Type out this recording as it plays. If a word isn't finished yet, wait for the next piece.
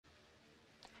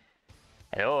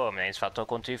Hello, my name's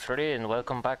Fatdog123 and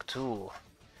welcome back to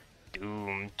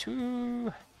Doom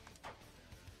 2.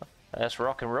 Let's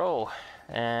rock and roll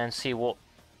and see what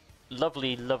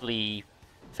lovely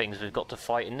things we've got to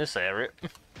fight in this area.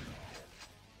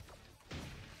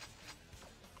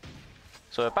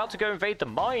 So we're about to go invade the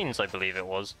mines, I believe it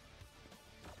was.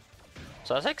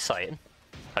 So that's exciting,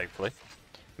 hopefully.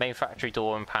 Main factory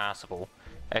door impassable.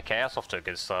 Okay, that's off to a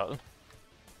good start.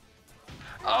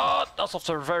 Oh, that's off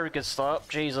to a very good start,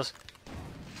 Jesus.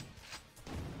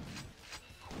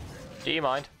 Do you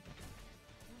mind?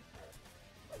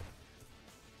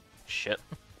 Shit.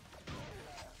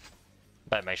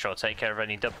 Better make sure I take care of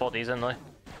any dead bodies, ain't I?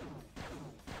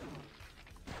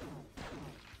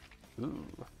 Ooh,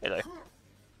 hello.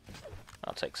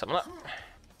 I'll take some of that.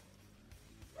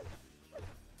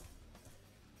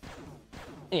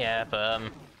 Yeah, but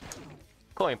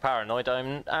calling paranoid,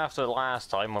 after the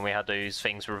last time when we had those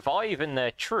things reviving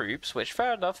their troops, which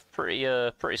fair enough, pretty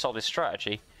solid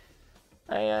strategy.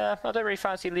 I don't really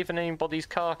fancy leaving anybody's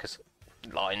carcass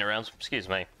lying around. Excuse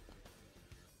me.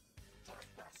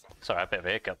 Sorry, a bit of a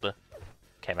hiccup there.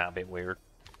 Came out a bit weird.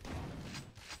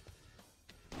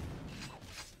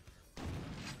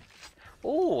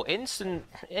 Oh, instant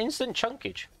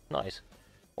chunkage. Nice.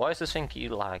 Why is this thing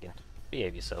keep lagging?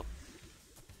 Behave yourself.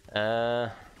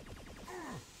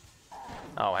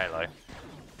 Oh, hello.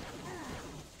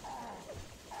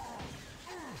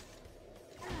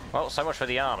 Well, so much for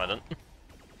the armor then.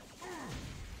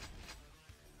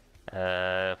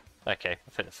 Okay, I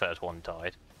think the third one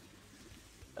died.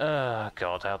 Oh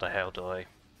god, how the hell do I...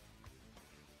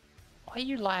 Why are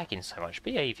you lagging so much?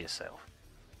 Behave yourself.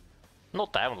 I'm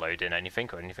not downloading anything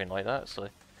or anything like that, so...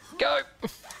 Go!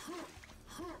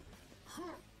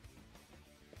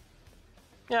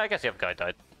 Yeah, I guess the other guy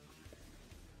died.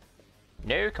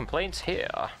 No complaints here.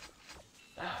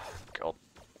 Oh, god.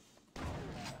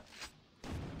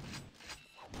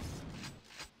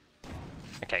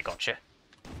 Okay, gotcha.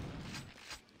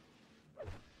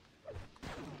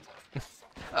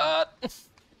 Oh.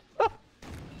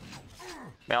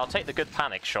 Yeah, I'll take the good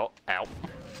panic shot out.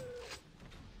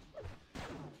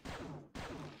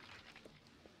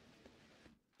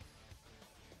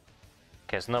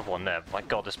 Okay, there's another one there. My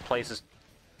god, this place is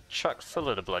chucked full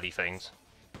of the bloody things.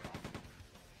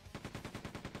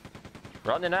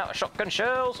 Running out of shotgun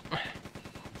shells!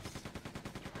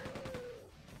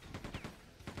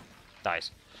 Nice.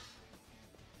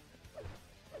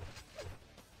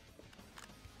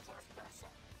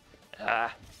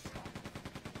 Ah.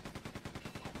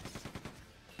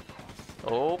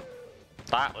 Oh,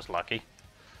 that was lucky.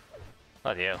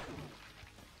 Bloody hell.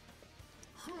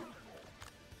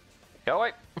 Go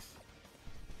away!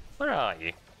 Where are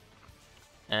you?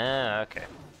 Ah, okay.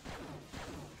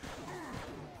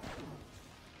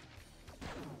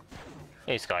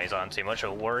 These guys aren't too much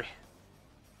of a worry.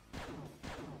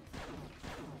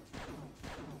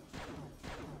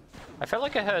 I felt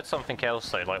like I heard something else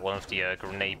though, like one of the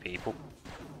grenade people.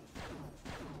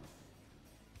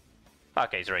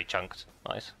 Okay, he's already chunked.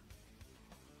 Nice.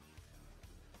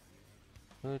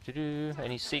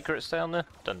 Any secrets down there?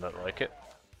 Doesn't look like it.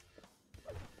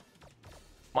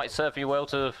 Might serve you well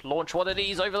to launch one of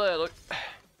these over there, look.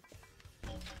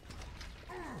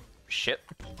 Shit.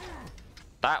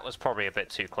 That was probably a bit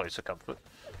too close for comfort.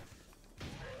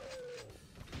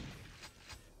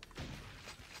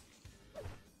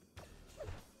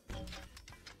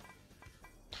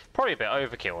 Probably a bit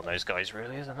overkill on those guys,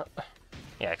 really, isn't it?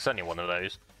 Yeah, it's only one of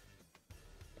those.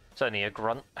 It's only a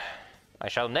grunt. I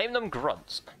shall name them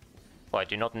grunts. Well, I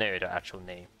do not know the actual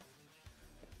name.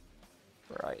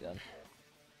 Right then.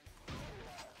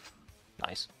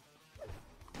 Nice.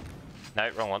 No,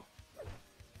 wrong one.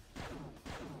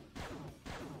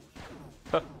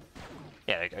 Huh.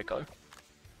 Yeah, there you go.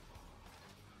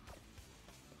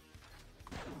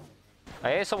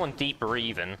 I hear someone deep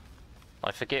breathing.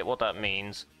 I forget what that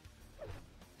means.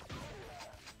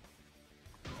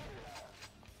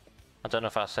 I don't know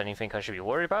if that's anything I should be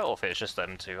worried about or if it's just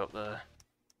them two up there.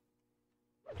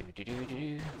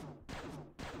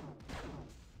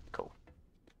 Cool.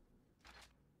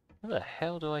 Where the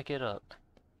hell do I get up?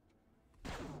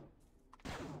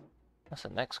 That's the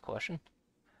next question.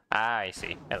 Ah, I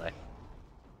see. Hello.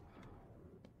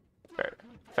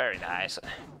 Very nice.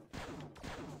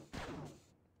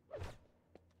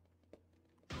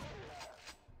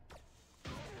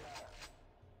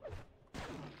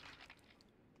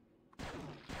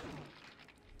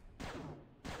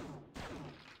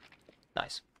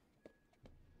 Nice.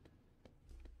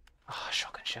 Oh,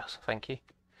 shotgun shells, thank you.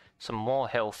 Some more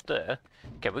health there.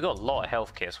 Okay, we got a lot of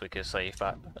health kits we could save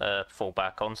back, fall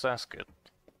back on, so that's good.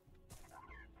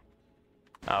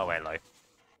 Oh, hello.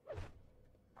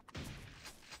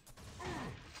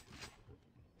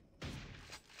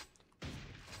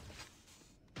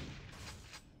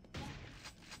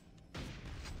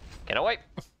 Get away!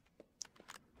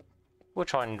 We're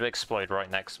trying to explode right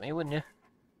next to me, wouldn't you?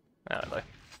 Oh, hello.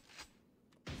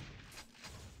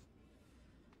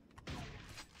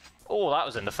 Oh, that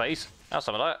was in the face. Have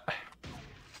some of that.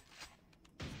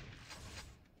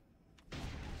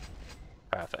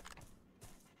 Perfect.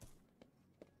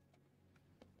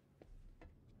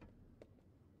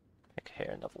 Okay,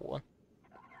 here, another one.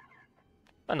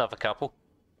 Another couple.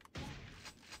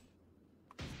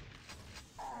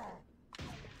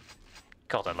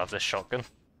 God, I love this shotgun.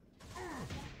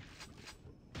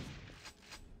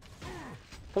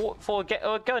 For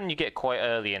a gun you get quite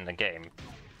early in the game,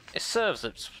 it serves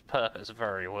its purpose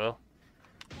very well.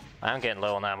 I'm getting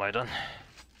low on ammo done.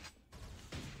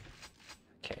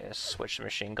 Okay, let's switch the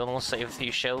machine gun. I'll save a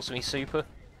few shells for me super.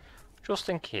 Just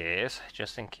in case,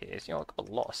 just in case. You know, I've got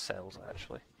a lot of cells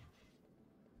actually.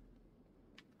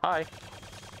 Hi.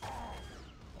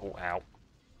 Oh, ow.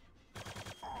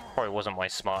 Probably wasn't my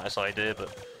smartest idea,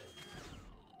 but...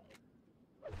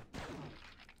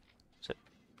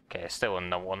 Okay, still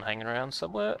another one hanging around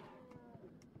somewhere.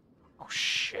 Oh,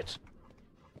 shit.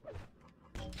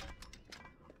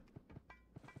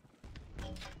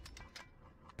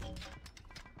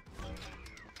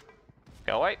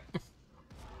 Go away.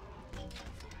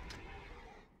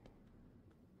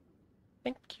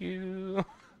 Thank you.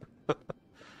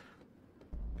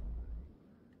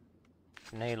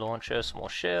 Grenade launcher, some more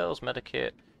shells,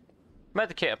 medikit.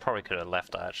 Medikit I probably could have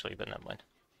left that actually, but never mind.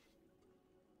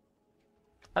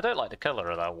 I don't like the colour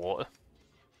of that water.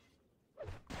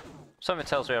 Something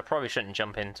tells me I probably shouldn't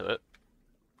jump into it.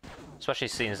 Especially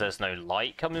seeing as there's no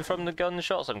light coming from the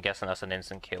gunshots, I'm guessing that's an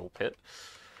instant kill pit.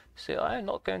 See, I'm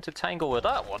not going to tangle with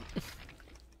that one.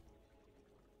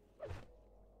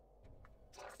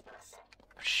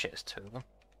 Shit, there's two of them.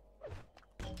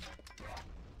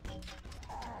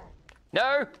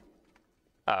 No!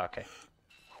 Oh, okay.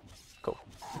 Cool.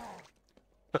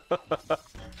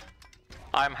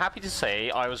 I'm happy to say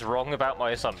I was wrong about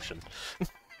my assumption.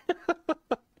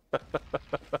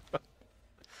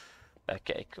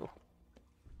 Okay, cool.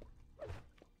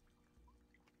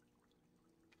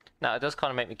 Now, it does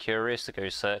kind of make me curious to go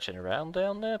searching around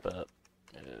down there, but...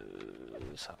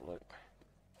 let's have a look.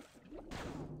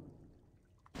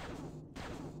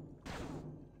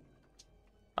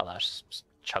 Oh, that's just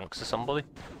chunks of somebody.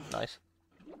 Nice.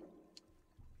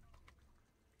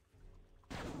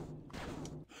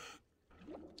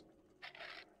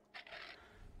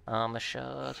 Armor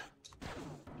shard.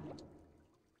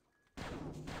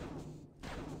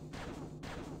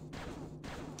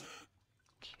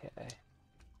 Okay.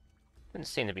 Didn't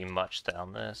seem to be much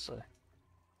down there, so...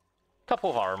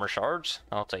 Couple of armor shards.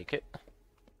 I'll take it.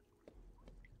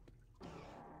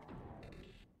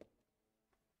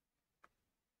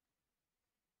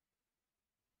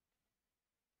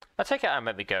 I take it I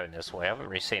might be going this way. I haven't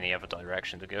really seen any other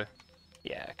direction to go.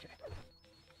 Yeah, okay.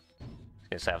 I was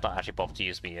gonna say, I've not actually bothered to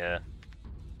use my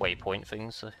waypoint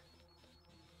things, so...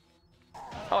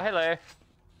 Oh, hello!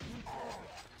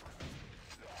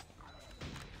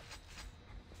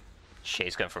 Shit,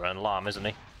 he's going for an alarm, isn't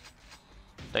he?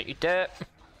 Don't you dare!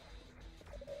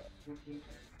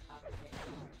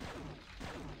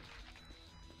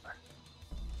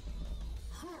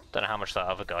 Don't know how much that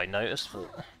other guy noticed,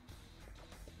 but...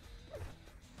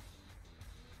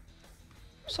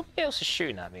 Somebody else is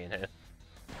shooting at me in here.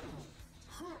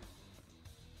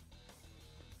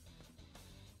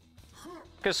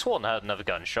 Could have sworn I heard another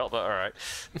gunshot, but alright.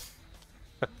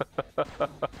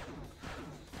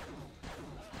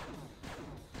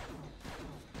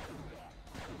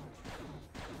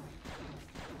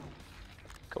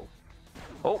 Cool.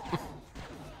 Oh!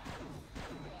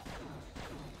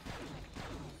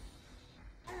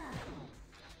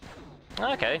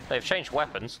 Okay, they've changed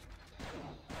weapons.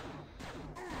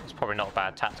 It's probably not a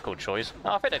bad tactical choice.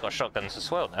 Oh, I think they've got shotguns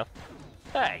as well now.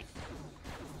 Hey!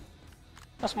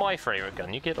 That's my favourite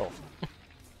gun, you get off.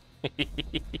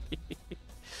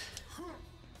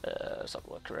 Let's have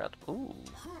a look around. Ooh.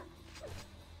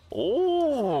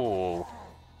 Ooh!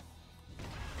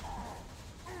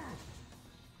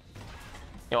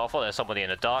 You know, I thought there was somebody in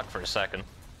the dark for a second.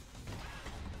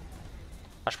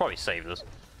 I should probably save this.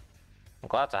 I'm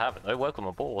glad to have it though, welcome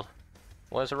aboard.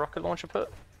 Where's the rocket launcher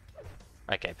put?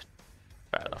 Okay,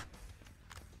 fair enough.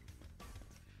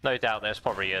 No doubt there's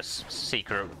probably a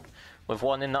secret with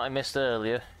one in that I missed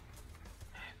earlier.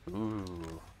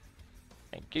 Ooh.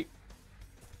 Thank you.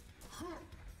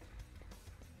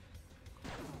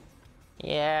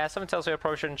 Yeah, something tells me I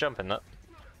probably shouldn't jump in that.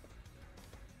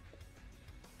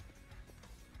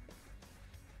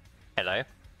 hello.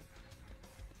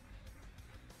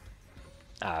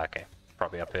 Ah, okay.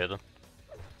 Probably up here then.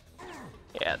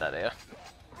 Yeah, there they are.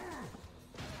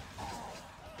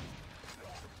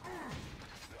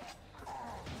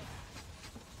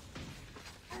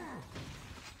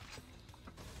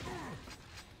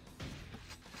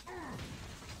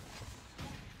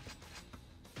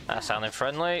 That sounded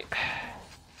friendly.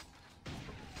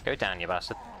 Go down, you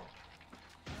bastard.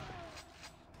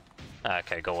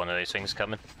 Okay, got one of those things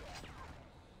coming.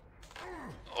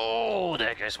 Oh,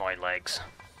 there goes my legs.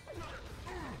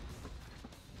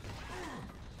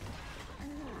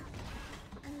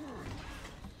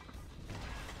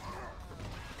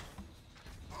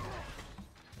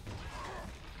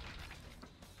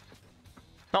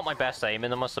 Not my best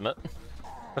aiming, I must admit.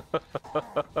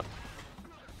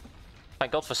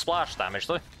 Thank God for splash damage,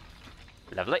 though.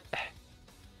 Lovely.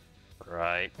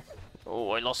 Right.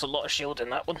 Oh, I lost a lot of shield in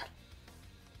that one.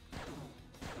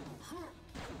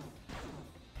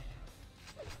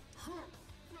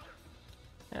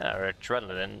 Yeah,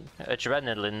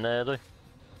 adrenaline there, though.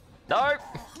 No!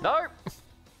 No!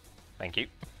 Thank you.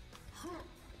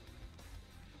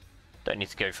 Don't need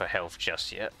to go for health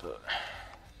just yet, but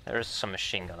there is some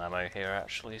machine gun ammo here,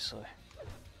 actually, so...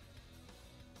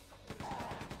 in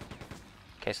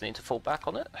case I need to fall back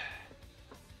on it.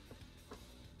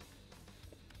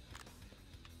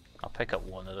 I'll pick up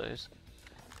one of those.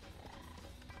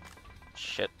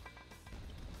 Shit.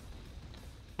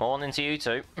 Morning to you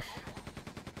too.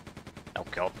 Oh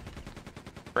god.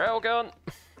 Railgun!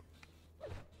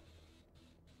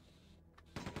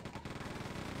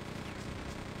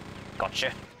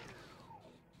 Gotcha.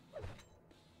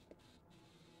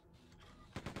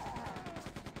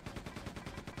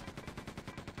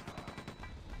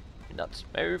 Nuts.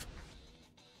 Move.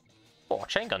 Oh,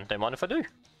 chain gun. Don't mind if I do.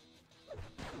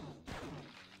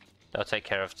 I'll take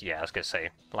care of... yeah, I was gonna say,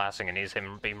 last thing I need is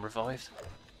him being revived.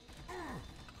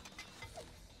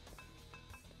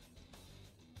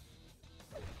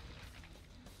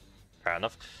 Fair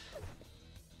enough.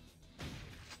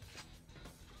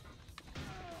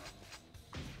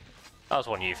 That was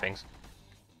one of you things.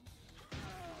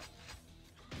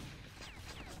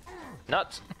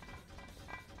 Nuts!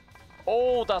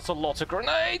 Oh, that's a lot of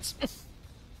grenades!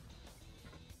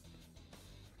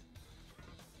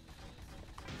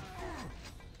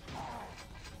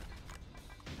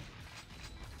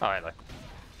 Oh, hello.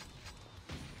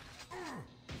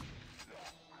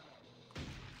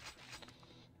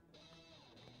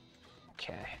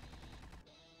 Okay.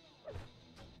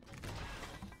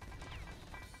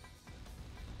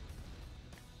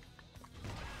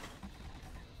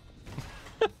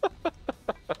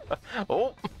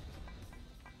 Oh!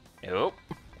 Nope.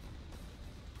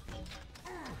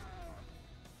 I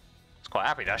was quite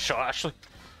happy that shot, actually.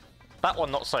 That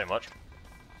one, not so much.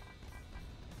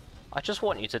 I just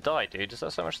want you to die, dude. Is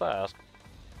that so much to ask?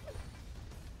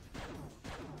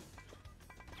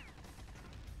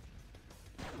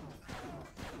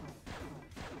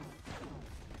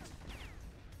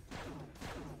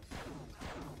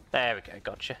 There we go,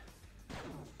 gotcha.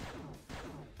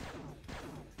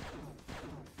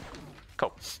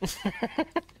 Cool.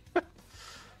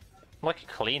 Like a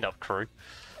cleanup crew.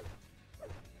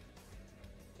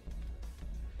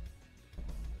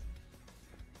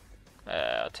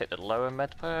 I'll take the lower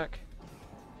med pack.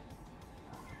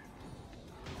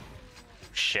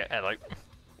 Shit, hello.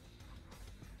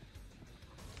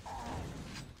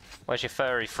 Where's your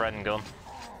furry friend gone?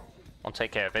 I'll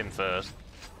take care of him first.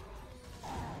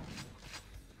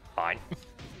 Fine.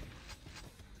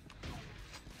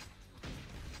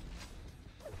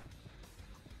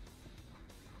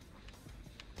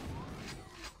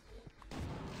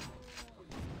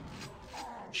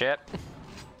 Shit.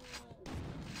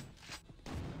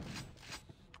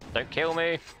 Don't kill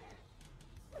me.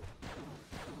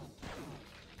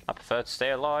 I prefer to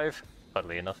stay alive,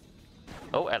 funnily enough.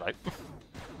 Oh, hello.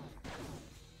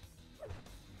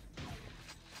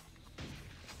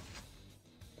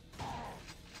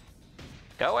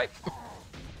 Go away.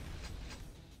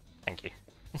 Thank you.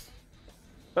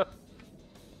 That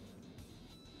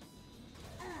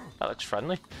looks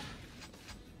friendly.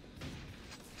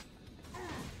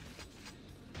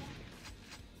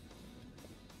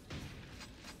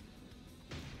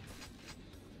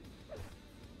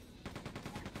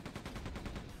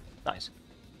 Nice.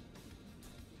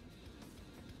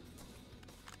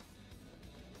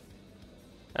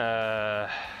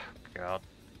 God.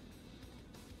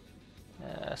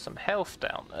 Some health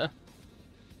down there.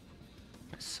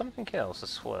 There's something else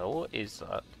as well. What is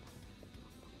that?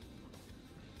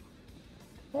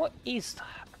 What is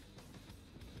that?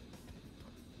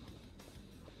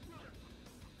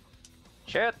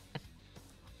 Shit!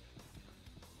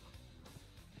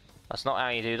 That's not how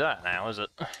you do that now, is it?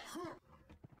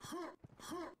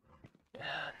 Yeah,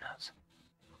 nuts.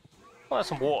 Well, there's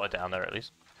some water down there at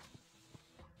least.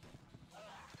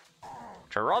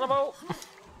 Geronimo!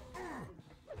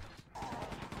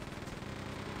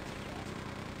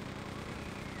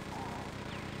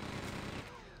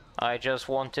 I just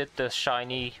wanted the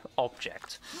shiny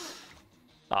object.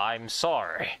 I'm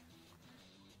sorry.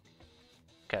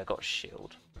 Okay, I got a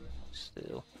shield.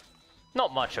 Still.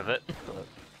 Not much of it, but...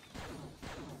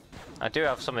 I do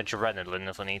have some adrenaline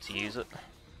if I need to use it.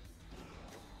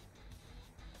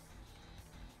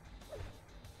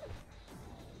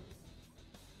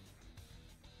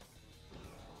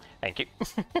 Thank you.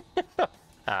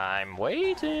 I'm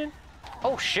waiting.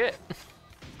 Oh shit!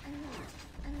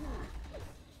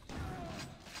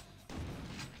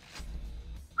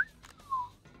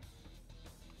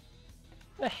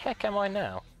 Where the heck am I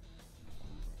now?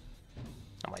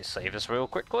 I might save this real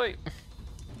quickly.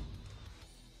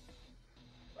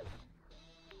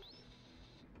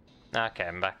 Okay,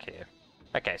 I'm back here.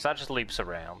 Okay, so that just loops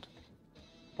around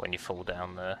when you fall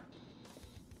down there.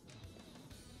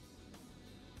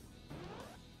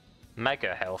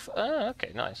 Mega health. Oh,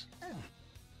 okay, nice.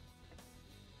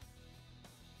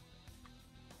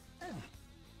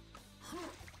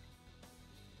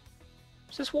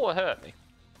 Does this water hurt me?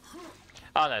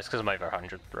 Oh no, it's because I'm over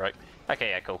 100, right. Okay,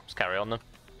 yeah, cool. Let's carry on then.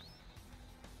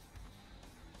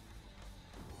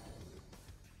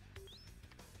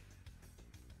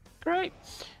 Great.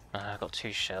 I've got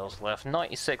 2 shells left.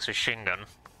 96 machine gun.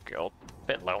 God,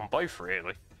 bit low on both,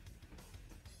 really.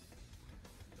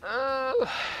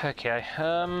 Okay,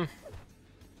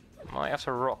 might have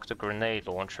to rock the grenade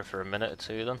launcher for a minute or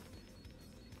two then.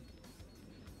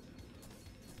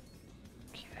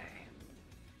 Okay.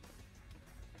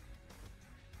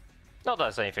 Not that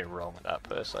there's anything wrong with that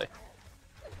per se.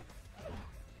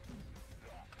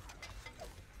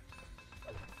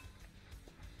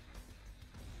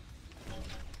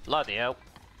 Bloody hell.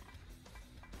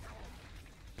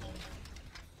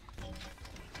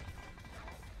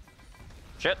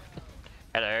 Shit.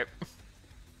 Hello.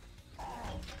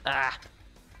 Ah.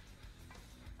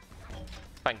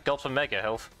 Thank God for mega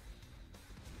health.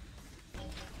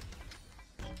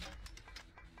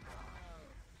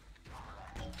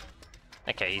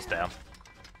 Okay, he's down.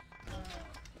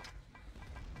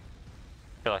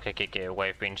 Feel like I could get away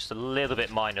with being just a little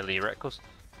bit minorly reckless.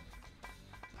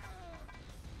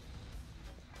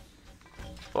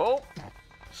 Oh!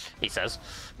 He says.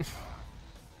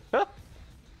 Ah.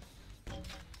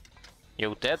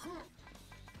 You're dead.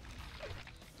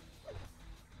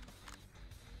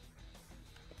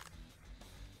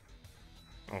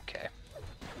 Okay.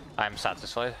 I'm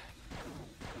satisfied.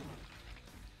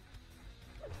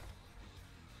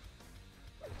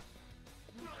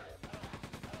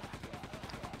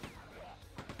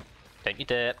 Don't you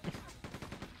dare.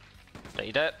 Don't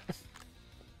you dare.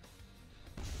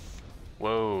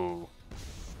 Whoa.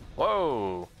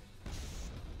 Whoa.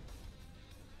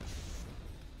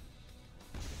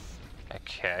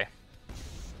 Okay.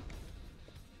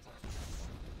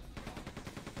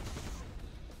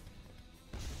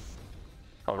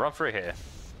 Oh, run through here.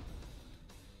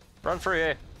 Run through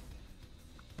here.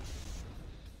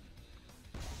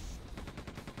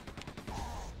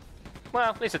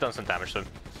 Well, at least it done some damage to him.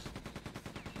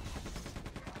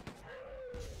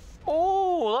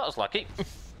 Oh, that was lucky.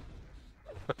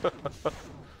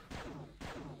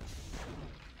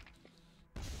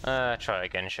 Try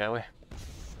again, shall we?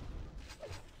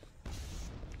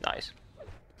 Nice.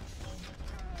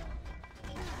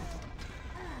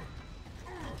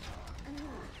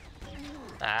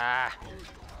 Ah!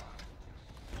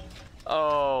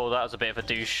 Oh, that was a bit of a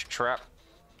douche trap.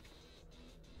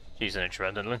 Using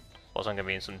adrenaline. Wasn't gonna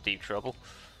be in some deep trouble.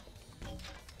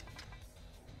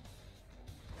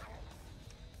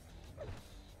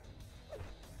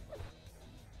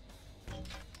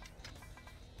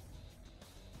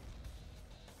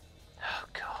 Oh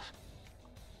god.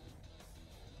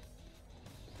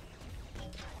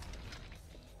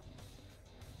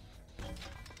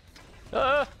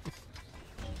 Ah!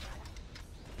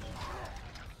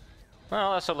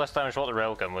 Well, that's a less damage what the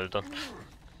railgun would have done.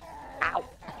 Ow!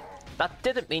 That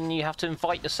didn't mean you have to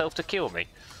invite yourself to kill me.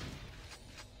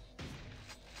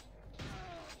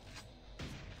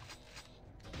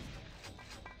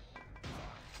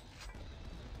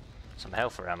 Some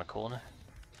health around the corner.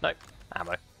 Nope.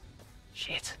 Ammo.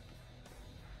 Shit.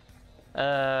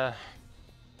 Right,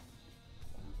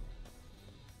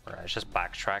 let's just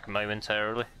backtrack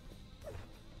momentarily.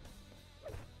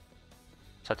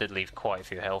 So I did leave quite a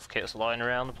few health kits lying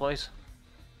around the place.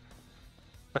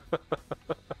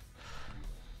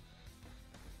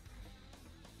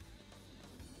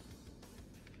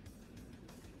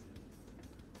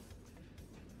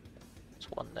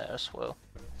 One there as well.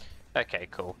 Okay,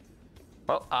 cool.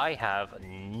 Well, I have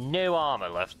no armor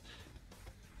left.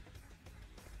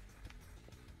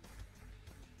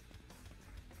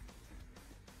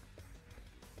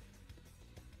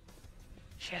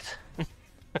 Shit.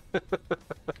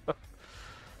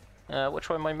 Which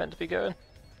way am I meant to be going?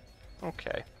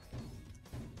 Okay.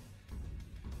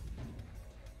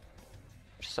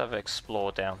 Just have a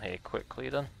explore down here quickly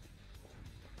then.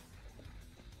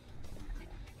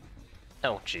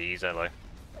 Oh jeez, hello.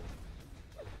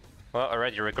 Well, I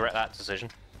already regret that decision.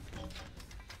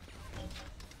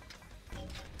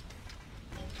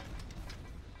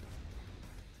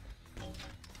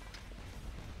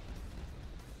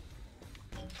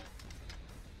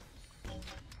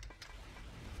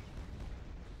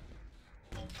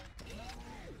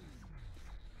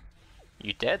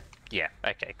 You dead? Yeah,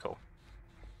 okay, cool.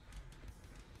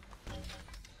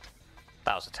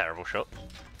 That was a terrible shot.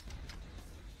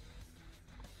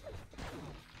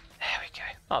 There we go.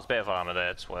 That was a bit of armor there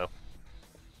as well.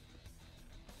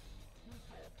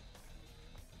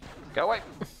 Go away!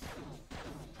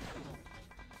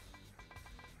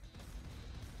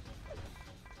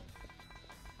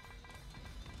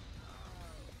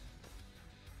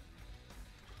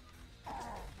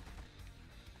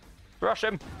 Rush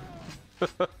him!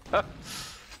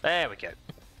 There we go.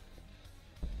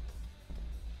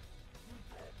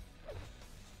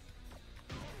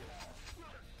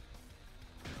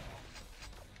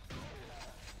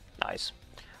 Nice.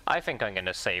 I think I'm going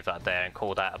to save that there and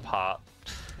call that a part.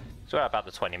 So we're about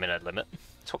the 20-minute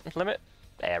limit.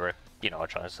 Error. You know what I'm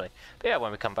trying to say. But yeah,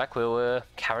 when we come back, we'll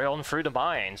carry on through the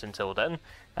mines. Until then,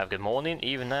 have a good morning,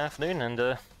 evening, afternoon,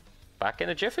 and back in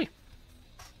a jiffy.